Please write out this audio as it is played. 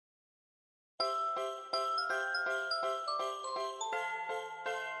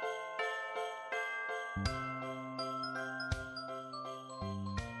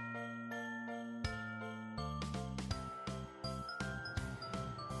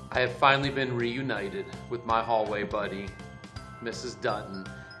I have finally been reunited with my hallway buddy, Mrs. Dutton,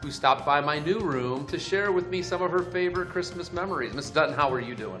 who stopped by my new room to share with me some of her favorite Christmas memories. Mrs. Dutton, how are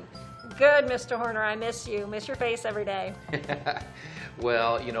you doing? Good, Mr. Horner. I miss you. Miss your face every day.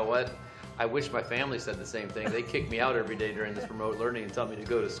 Well, you know what? I wish my family said the same thing. They kick me out every day during this remote learning and tell me to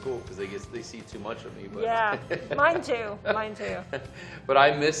go to school because they see too much of me. But yeah, mine too. Mine too. But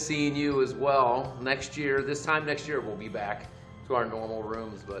I miss seeing you as well. Next year, this time next year, we'll be back to our normal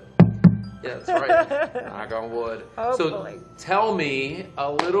rooms. But yeah, that's right. Knock on wood. Hopefully. So tell me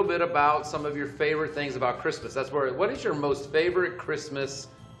a little bit about some of your favorite things about Christmas. What is your most favorite Christmas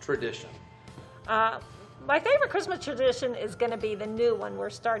tradition? My favorite Christmas tradition is going to be the new one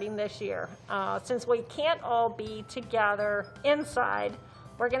we're starting this year. Since we can't all be together inside,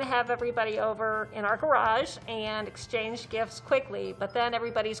 we're going to have everybody over in our garage and exchange gifts quickly, but then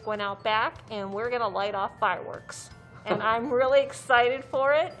everybody's going out back and we're going to light off fireworks. And I'm really excited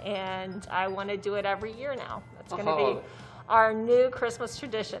for it, and I want to do it every year now. That's going to be our new Christmas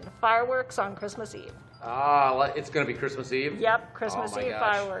tradition, fireworks on Christmas Eve. It's going to be Christmas Eve? Yep, Christmas Eve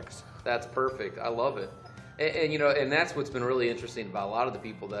fireworks. That's perfect. I love it. And you know, and that's what's been really interesting about a lot of the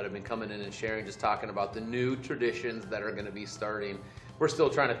people that have been coming in and sharing, just talking about the new traditions that are going to be starting. We're still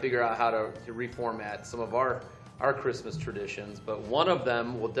trying to figure out how to reformat some of our Christmas traditions, but one of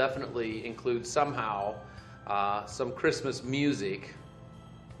them will definitely include somehow some Christmas music.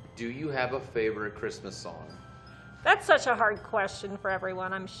 Do you have a favorite Christmas song? That's such a hard question for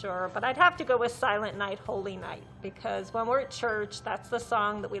everyone, I'm sure, but I'd have to go with Silent Night, Holy Night, because when we're at church, that's the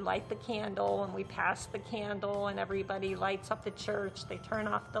song that we light the candle and we pass the candle and everybody lights up the church, they turn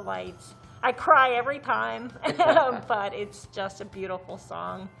off the lights. I cry every time, but it's just a beautiful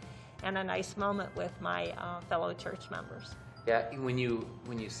song and a nice moment with my fellow church members. Yeah, when you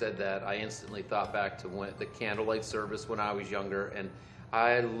said that, I instantly thought back to the candlelight service when I was younger, and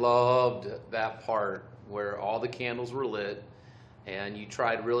I loved that part where all the candles were lit and you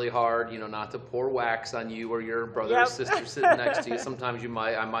tried really hard, not to pour wax on you or your brother or sister sitting next to you. Sometimes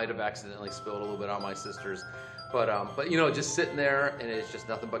I might have accidentally spilled a little bit on my sisters. But just sitting there, and it's just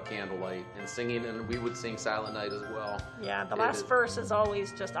nothing but candlelight and singing, and we would sing Silent Night as well. Yeah, the last verse is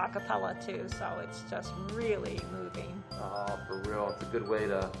always just a cappella too, so it's just really moving. Oh, for real. It's a good way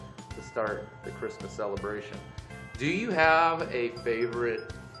to start the Christmas celebration. Do you have a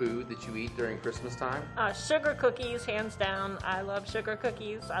favorite food that you eat during Christmas time? Sugar cookies, hands down. I love sugar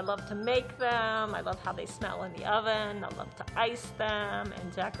cookies. I love to make them. I love how they smell in the oven. I love to ice them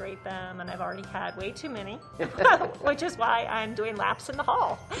and decorate them, and I've already had way too many, which is why I'm doing laps in the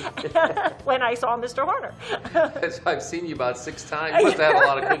hall when I saw Mr. Horner. I've seen you about 6 times. You must have had a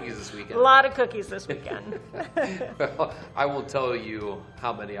lot of cookies this weekend. A lot of cookies this weekend. Well, I won't tell you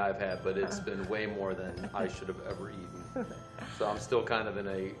how many I've had, but it's been way more than I should have ever eaten. So I'm still kind of in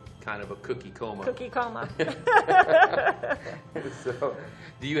a cookie coma. Cookie coma. So,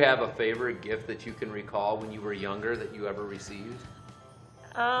 do you have a favorite gift that you can recall when you were younger that you ever received?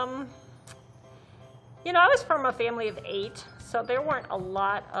 I was from a family of 8, so there weren't a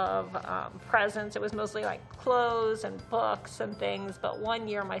lot of presents. It was mostly like clothes and books and things, but one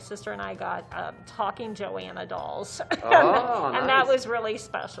year my sister and I got talking Joanna dolls. Oh, and nice. That was really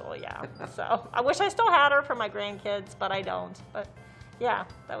special, yeah. So I wish I still had her for my grandkids, but I don't. But yeah,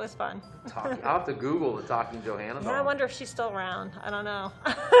 that was fun. I'll have to Google the talking Joanna doll. Yeah, I wonder if she's still around. I don't know.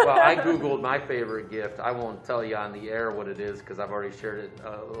 Well, I Googled my favorite gift. I won't tell you on the air what it is because I've already shared it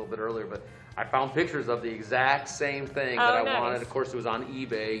a little bit earlier, but I found pictures of the exact same thing that I wanted. Of course, it was on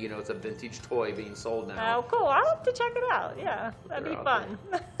eBay. It's a vintage toy being sold now. Oh, cool. I'll have to check it out. Yeah, that'd be fun.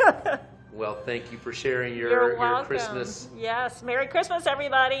 Well, thank you for sharing You're your Christmas. Yes. Merry Christmas,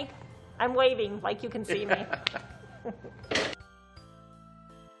 everybody. I'm waving like you can see me.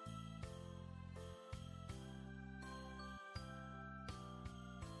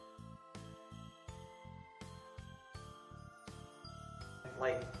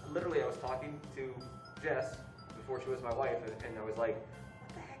 Literally, I was talking to Jess before she was my wife, and I was like,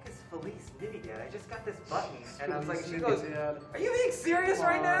 what the heck is Feliz Navidad? I just got this button. And I was like, she goes, are you being serious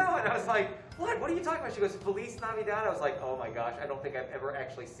right now? And I was like, what are you talking about? She goes, Feliz Navidad? I was like, oh my gosh, I don't think I've ever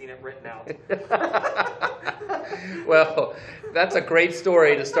actually seen it written out. Well, that's a great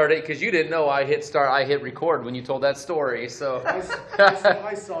story to start it, because you didn't know I hit record when you told that story. So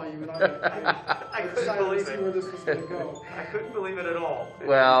I saw you, and I couldn't believe to see it. where this was going to go. I couldn't believe it at all.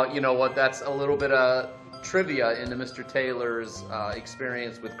 Well, you know what? That's a little bit of trivia into Mr. Taylor's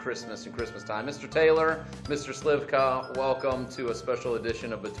experience with Christmas and Christmas time. Mr. Taylor, Mr. Slivka, welcome to a special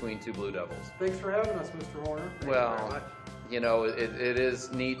edition of Between Two Blue Devils. Thanks for having us, Mr. Horner. Well, you know, it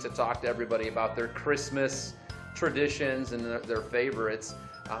is neat to talk to everybody about their Christmas traditions and their favorites.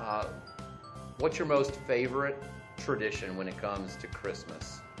 What's your most favorite tradition when it comes to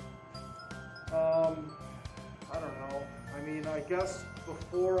Christmas? I don't know. I mean, I guess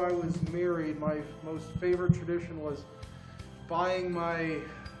before I was married, my most favorite tradition was buying my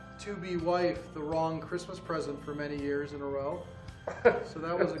to-be wife the wrong Christmas present for many years in a row. So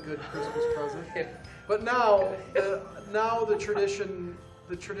that was a good Christmas present. But now the tradition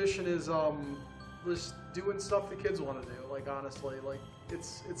is just doing stuff the kids want to do. Like, honestly, like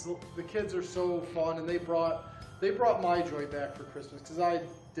it's the kids are so fun, and they brought my joy back for Christmas, because I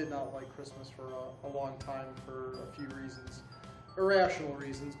did not like Christmas for a long time for a few reasons, irrational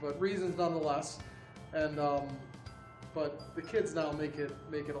reasons, but reasons nonetheless. And but the kids now make it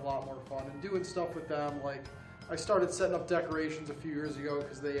a lot more fun, and doing stuff with them. Like, I started setting up decorations a few years ago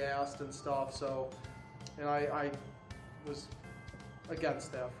because they asked and stuff. So, and I was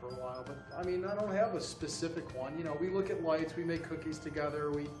against that for a while, but I mean, I don't have a specific one. You know, we look at lights, we make cookies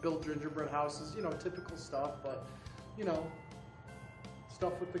together, we build gingerbread houses, you know, typical stuff. But, you know,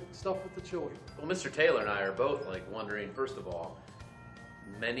 stuff with the children. Well, Mr. Taylor and I are both like wondering, first of all,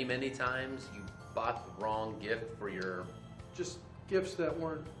 many times you bought the wrong gift for your... Just gifts that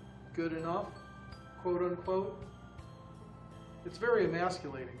weren't good enough, quote unquote. It's very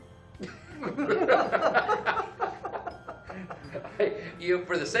emasculating.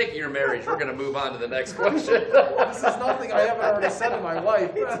 For the sake of your marriage, we're going to move on to the next question. This is nothing I haven't already said to my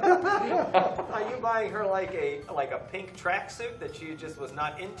wife. Are you buying her like a pink tracksuit that she just was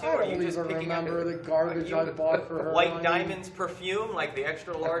not into? I or are don't you just even picking up remember the garbage I bought for her. White I mean, Diamonds perfume, like the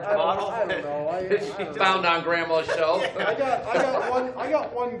extra large I bottle? don't know. I don't know. Found on Grandma's shelf. I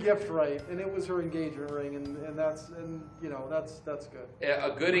got one gift right, and it was her engagement ring, and that's good. Yeah,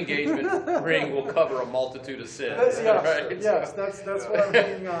 a good engagement ring will cover a multitude of sins. Yes, that's what I'm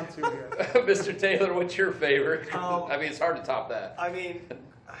hanging on to here. Mr. Taylor, what's your favorite? I mean, it's hard to top that. I mean,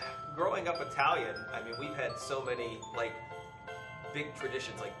 growing up Italian, I mean, we've had so many, like, big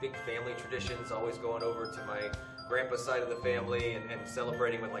traditions, like big family traditions, always going over to my grandpa's side of the family and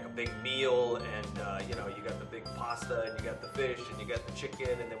celebrating with like a big meal, and you know, you got the big pasta, and you got the fish, and you got the chicken,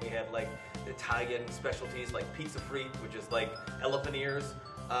 and then we had like Italian specialties like pizza frite, which is like elephant ears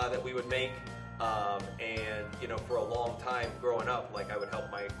that we would make. And you know, for a long time growing up, like I would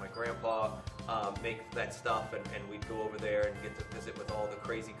help my grandpa make that stuff, and we'd go over there and get to visit with all the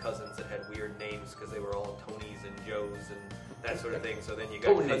crazy cousins that had weird names because they were all Tonys and Joes and that sort of thing. So then you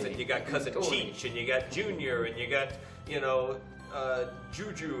got cousin Cheech, and you got Junior, and you got, you know,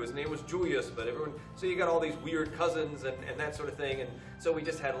 Juju, his name was Julius, but everyone, so you got all these weird cousins and that sort of thing, and so we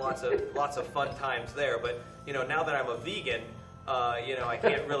just had lots of fun times there. But you know, now that I'm a vegan, you know, I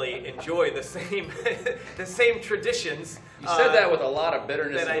can't really enjoy the same traditions. You said that with a lot of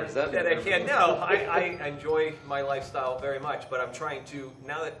bitterness and resentment. That I can't. No, I enjoy my lifestyle very much, but I'm trying to,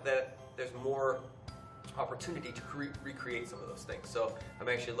 now that there's more opportunity to recreate some of those things. So I'm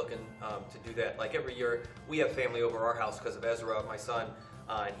actually looking to do that. Like every year, we have family over our house because of Ezra, my son,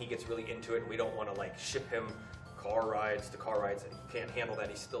 and he gets really into it, and we don't want to like ship him car rides, and he can't handle that.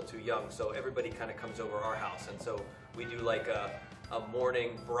 He's still too young. So everybody kind of comes over our house, and so we do like a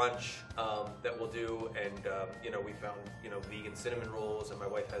morning brunch that we'll do, and you know, we found, you know, vegan cinnamon rolls, and my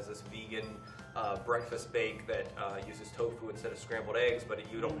wife has this vegan breakfast bake that uses tofu instead of scrambled eggs, but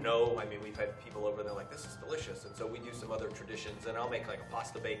you don't know. I mean, we've had people over and they're like, this is delicious, and so we do some other traditions, and I'll make like a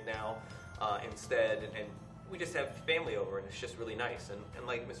pasta bake now instead, and we just have family over, and it's just really nice. And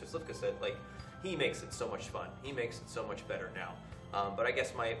like Mr. Slivka said, like, he makes it so much fun. He makes it so much better now. But I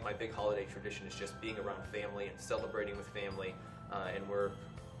guess my big holiday tradition is just being around family and celebrating with family, and we're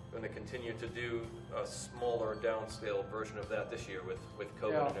going to continue to do a smaller downscale version of that this year with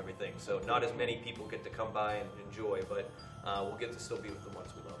COVID and everything. So not as many people get to come by and enjoy, but we'll get to still be with the ones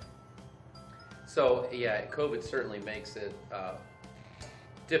we love. So yeah, COVID certainly makes it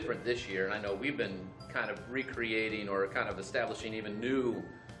different this year, and I know we've been kind of recreating or kind of establishing even new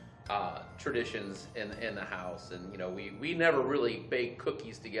traditions in the house. And you know, we never really baked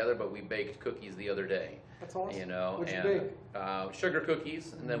cookies together, but we baked cookies the other day. That's awesome. You know, What'd you and sugar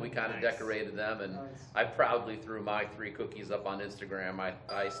cookies, and then we kind of decorated them, and Nice. I proudly threw my 3 cookies up on Instagram.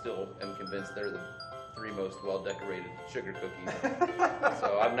 I still am convinced they're the 3 most well-decorated sugar cookies.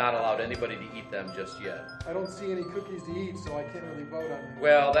 So I've not allowed anybody to eat them just yet. I don't see any cookies to eat, so I can't really vote on it.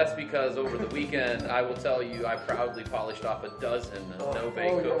 Well, that's because over the weekend, I will tell you, I proudly polished off a dozen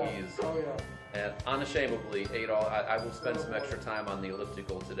no-bake cookies. Oh yeah. and unashamedly ate all. I will spend some extra time on the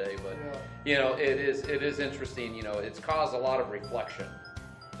elliptical today, but Yeah. you know, it is interesting. You know, it's caused a lot of reflection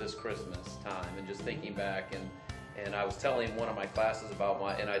this Christmas time, and just thinking back, and I was telling one of my classes about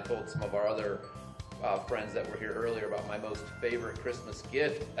and I told some of our other friends that were here earlier about my most favorite Christmas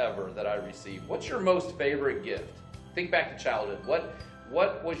gift ever that I received. What's your most favorite gift? Think back to childhood.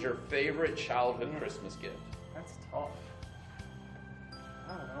 What was your favorite childhood Christmas gift? That's tough.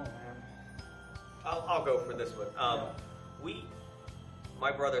 I don't know, man. I'll go for this one.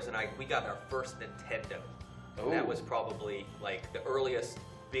 My brothers and I, we got our first Nintendo. And that Ooh. was probably like the earliest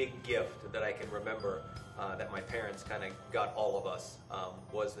big gift that I can remember that my parents kind of got all of us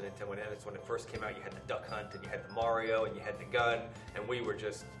was the Nintendo. And it's when it first came out, you had the Duck Hunt and you had the Mario and you had the gun, and we were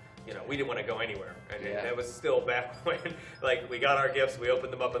just, you know, we didn't want to go anywhere. And Yeah. it was still back when, like, we got our gifts, we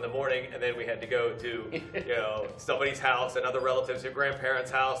opened them up in the morning, and then we had to go to, you know, somebody's house and other relatives, your grandparents'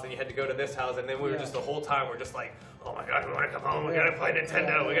 house, and you had to go to this house, and then we were just the whole time, we're just like, oh my God, we want to come home, we gotta play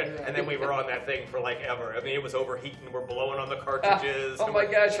Nintendo, and then we were on that thing for like ever. I mean, it was overheating, we're blowing on the cartridges. Oh my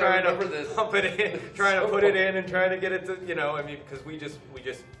gosh, I trying remember to this. pump it in, trying to put it in and trying to get it to, you know, I mean, because we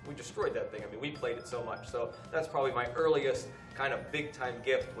destroyed that thing. I mean, we played it so much. So that's probably my earliest kind of big time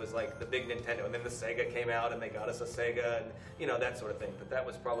gift was like the big Nintendo. And then the Sega came out and they got us a Sega and, you know, that sort of thing. But that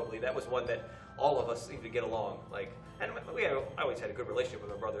was one that all of us seemed to get along. Like, and I always had a good relationship with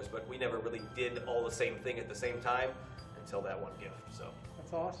my brothers, but we never really did all the same thing at the same time until that one gift. So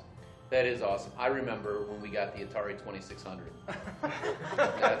That's awesome. That is awesome. I remember when we got the Atari 2600.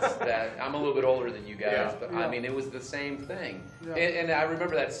 I'm a little bit older than you guys, Yeah. but Yeah. I mean, it was the same thing. Yeah. And I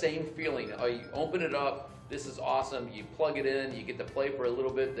remember that same feeling. You open it up, this is awesome. You plug it in, you get to play for a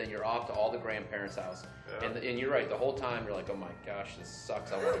little bit, then you're off to all the grandparents' house. Yeah. And you're right, the whole time you're like, oh my gosh, this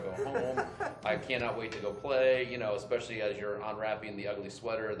sucks. I want to go home. I cannot wait to go play, you know, especially as you're unwrapping the ugly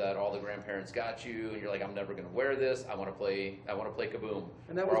sweater that all the grandparents got you. And you're like, I'm never going to wear this. I want to play Kaboom.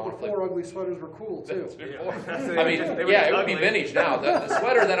 And that Or I was wanna play- before ugly sweaters were cool, too. That's before. Yeah. I mean, They were yeah, just it would be ugly. vintage now. The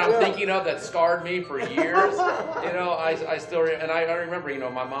sweater that I'm thinking of that scarred me for years, you know, I still, and I remember, you know,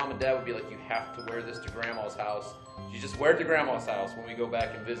 my mom and dad would be like, you have to wear this to grandma's house. You just wear it to grandma's house when we go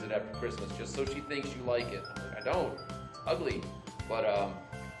back and visit after Christmas, just so she thinks you like it. I'm like, I don't. It's ugly. But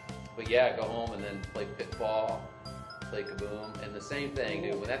yeah, go home and then play Pitfall, play Kaboom, and the same thing,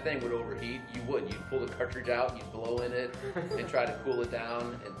 dude. When that thing would overheat, you'd pull the cartridge out, you'd blow in it, and try to cool it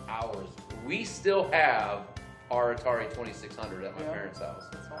down in hours. We still have our Atari 2600 at my Yeah. parents' house.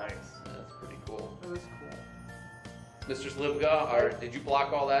 That's Nice. awesome. That's pretty cool. That is cool. Mr. Slivka, did you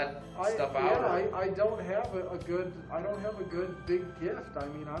block all that stuff out? or- I don't have a good big gift. I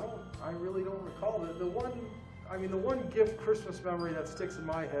mean, I really don't recall the one gift Christmas memory that sticks in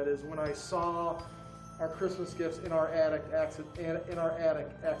my head is when I saw our Christmas gifts in our attic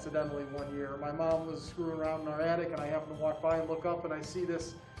accidentally one year. My mom was screwing around in our attic, and I happened to walk by and look up, and I see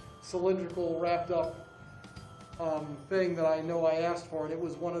this cylindrical wrapped up thing that I know I asked for, and it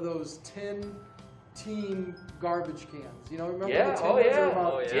was one of those teen garbage cans. You know, remember Yeah, the tin oh, ones that yeah. are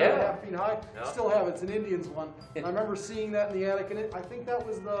about Oh, 2.5 yeah. feet high? Yeah. Still have it. It's an Indians one. And I remember seeing that in the attic, and I think that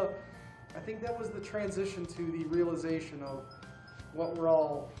was the transition to the realization of what we're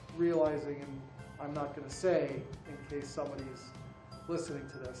all realizing, and I'm not going to say in case somebody's listening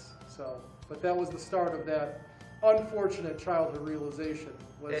to this. So, but that was the start of that unfortunate childhood realization,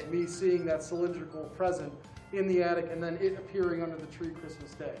 was me seeing that cylindrical present in the attic and then it appearing under the tree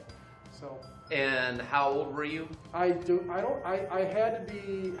Christmas Day. So And how old were you? I had to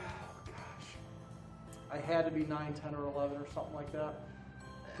be, I had to be 9, 10, or 11 or something like that.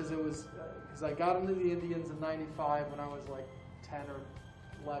 Because I got into the Indians in '95 when I was like 10 or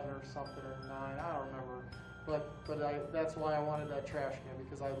 11 or something, or 9, I don't remember. But that's why I wanted that trash can,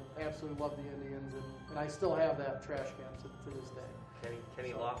 because I absolutely love the Indians, and I still have that trash can to this day.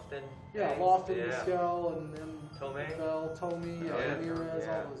 Kenny Lofton. Yeah, Thanks. Lofton, Yeah. Mescal, and Tomei? Bell, Tomei, Yeah. Ramirez,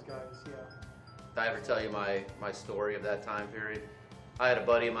 Yeah. all those guys, yeah. Did I ever tell you my story of that time period? I had a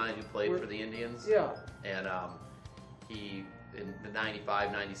buddy of mine who played for the Indians. Yeah. And he, in the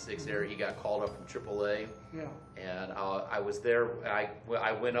 95, 96 era, he got called up from AAA. Yeah. And I was there.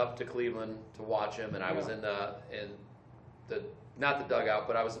 I went up to Cleveland to watch him, and I was Yeah. in the not the dugout,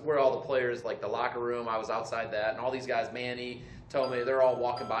 but I was where all the players, like the locker room. I was outside that, and all these guys, Manny, Tomei, they're all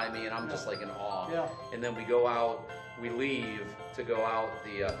walking by me, and I'm just like in awe. Yeah. And then we go out, we leave to go out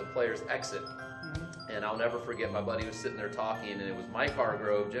the players exit. And I'll never forget, my buddy was sitting there talking, and it was Mike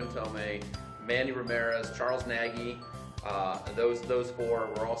Hargrove, Jim Tomei, Manny Ramirez, Charles Nagy, Those four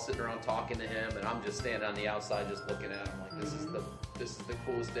were all sitting around talking to him, and I'm just standing on the outside just looking at him like, this is the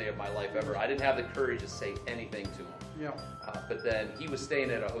coolest day of my life ever. I didn't have the courage to say anything to him. Yeah. But then he was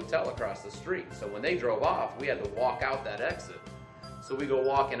staying at a hotel across the street. So when they drove off, we had to walk out that exit. So we go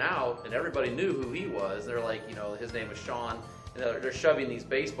walking out, and everybody knew who he was. They're like, his name was Sean. And they're shoving these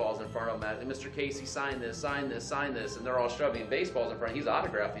baseballs in front of him. And Mr. Casey, sign this, sign this, sign this. And they're all shoving baseballs in front of him. He's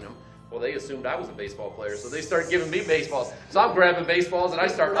autographing them. Well, they assumed I was a baseball player, so they start giving me baseballs. So I'm grabbing baseballs and I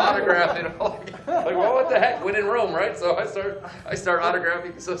start autographing them. Like, well, what the heck? When in Rome, right? So I start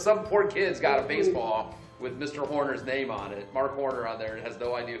autographing. So some poor kid's got a baseball with Mr. Horner's name on it, Mark Horner on there, and has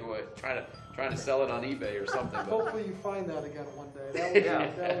no idea who it. Trying to sell it on eBay or something. But. Hopefully you find that again one day.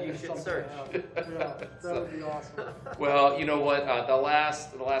 That would you be should something search. to have. Yeah, that would be awesome. Well, you know what? The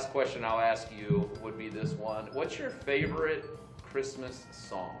last question I'll ask you would be this one. What's your favorite Christmas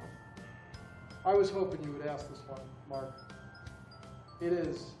song? I was hoping you would ask this one, Mark. It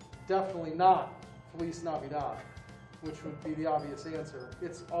is definitely not Feliz Navidad, which would be the obvious answer.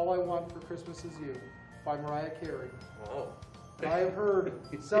 It's All I Want for Christmas Is You by Mariah Carey. Whoa. And I have heard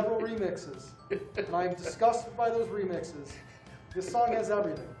several remixes, and I am disgusted by those remixes. This song has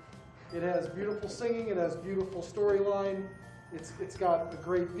everything. It has beautiful singing, it has beautiful storyline, it's got a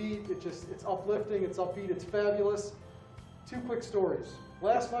great beat, it's uplifting, it's upbeat, it's fabulous. Two quick stories.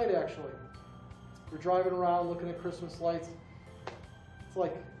 Last night, actually, we're driving around looking at Christmas lights. It's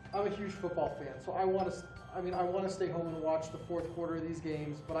like, I'm a huge football fan, so I want to stay home and watch the fourth quarter of these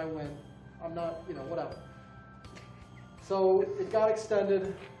games, but I win. I'm not, whatever. So it got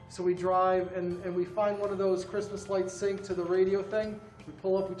extended, so we drive and we find one of those Christmas lights sync to the radio thing. We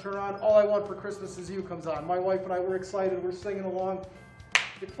pull up, we turn on, All I Want for Christmas Is You comes on. My wife and I were excited, we're singing along.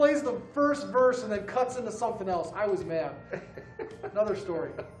 It plays the first verse and then cuts into something else. I was mad. Another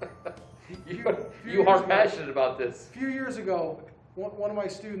story. You are passionate about this. A few years ago, one of my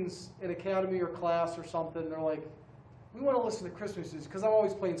students in academy or class or something, they're like, we want to listen to Christmas music, because I'm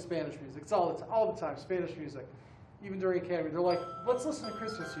always playing Spanish music. It's all the time, Spanish music. Even during academy, they're like, let's listen to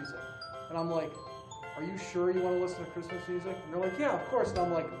Christmas music. And I'm like, are you sure you want to listen to Christmas music? And they're like, yeah, of course. And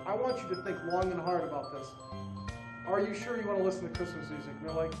I'm like, I want you to think long and hard about this. Are you sure you want to listen to Christmas music? And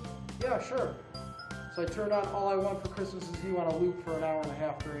they're like, yeah, sure. So I turned on All I Want for Christmas Is You on a loop for an hour and a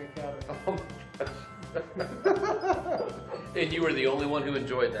half during academy. Oh my gosh. And you were the only one who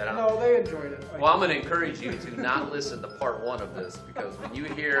enjoyed that. No, they enjoyed it. Well, I'm going to encourage you to not listen to part one of this, because when you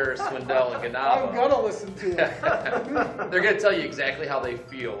hear Swindell and Ganava, I'm going to listen to it. they're going to tell you exactly how they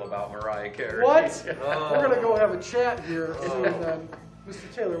feel about Mariah Carey. What? Oh. We're going to go have a chat here soon then.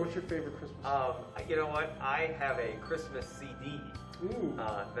 Mr. Taylor, what's your favorite Christmas? You know what? I have a Christmas CD Ooh.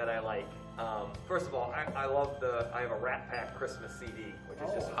 that I like. First of all, I have a Rat Pack Christmas CD, which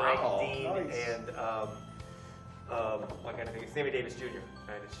is just Frank Dean nice. and what kind of thing? Sammy Davis Jr.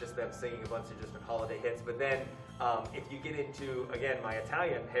 And it's just them singing a bunch of just holiday hits. But then, if you get into again my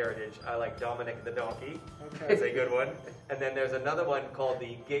Italian heritage, I like Dominic the Donkey. Okay. That's a good one. And then there's another one called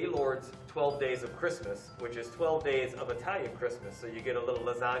the Gaylord's 12 Days of Christmas, which is 12 days of Italian Christmas. So you get a little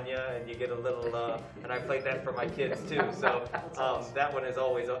lasagna and you get a little, and I played that for my kids too. So that one is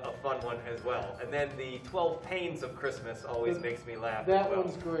always a fun one as well. And then the 12 Pains of Christmas always makes me laugh. That as well.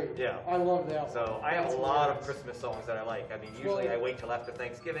 one's great. Yeah. I love that one. So I have That's a lot of hilarious. Christmas songs that I like. I mean, usually I wait till after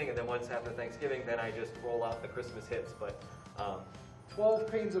Thanksgiving, and then once after Thanksgiving, then I just roll out the Christmas hits. But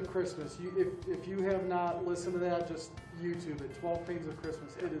 12 Pains of Christmas. If you have not listened to that, just YouTube it. 12 Pains of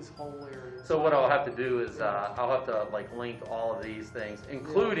Christmas. It is hilarious. So what I'll have to do is I'll have to link all of these things,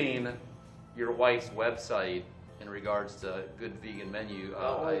 including your wife's website in regards to good vegan menu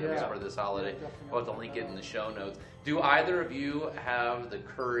items yeah. for this holiday. Yeah, definitely. I'll have to link it in the show notes. Do either of you have the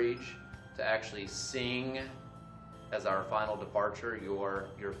courage to actually sing as our final departure your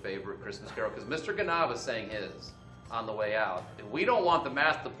favorite Christmas carol? Because Mr. Ganava sang his on the way out. And we don't want the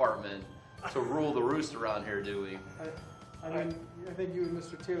math department to rule the roost around here, do we? I mean, I think you and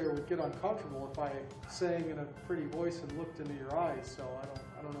Mr. Taylor would get uncomfortable if I sang in a pretty voice and looked into your eyes. So I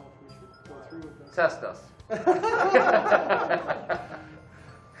don't know if we should go through with this. Test us.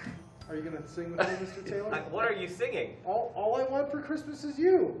 Are you going to sing with me, Mr. Taylor? what are you singing? All I Want for Christmas Is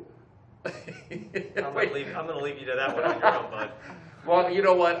You. I'm gonna leave you to that one on your own, bud. Well, you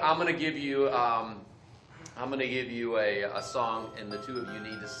know what? I'm gonna give you a song, and the two of you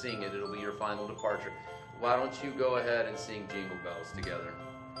need to sing it. It'll be your final departure. Why don't you go ahead and sing Jingle Bells together?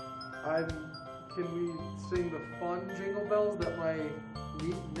 Can we sing the fun Jingle Bells that my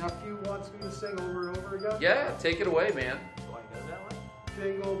nephew wants me to sing over and over again? Yeah, take it away, man. Do I know that one?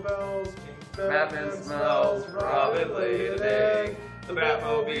 Jingle bells, Batman smells, Robin laid an egg.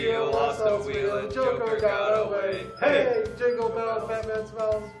 Batmobile lost the wheel and Joker got away. Hey, jingle bells, Batman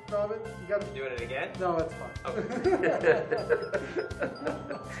smells. Robin, you got to Doing it again? No, it's fine.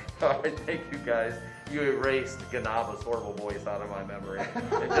 All right, thank you guys. You erased Ganaba's horrible voice out of my memory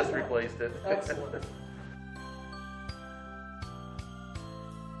and just replaced it. Excellent.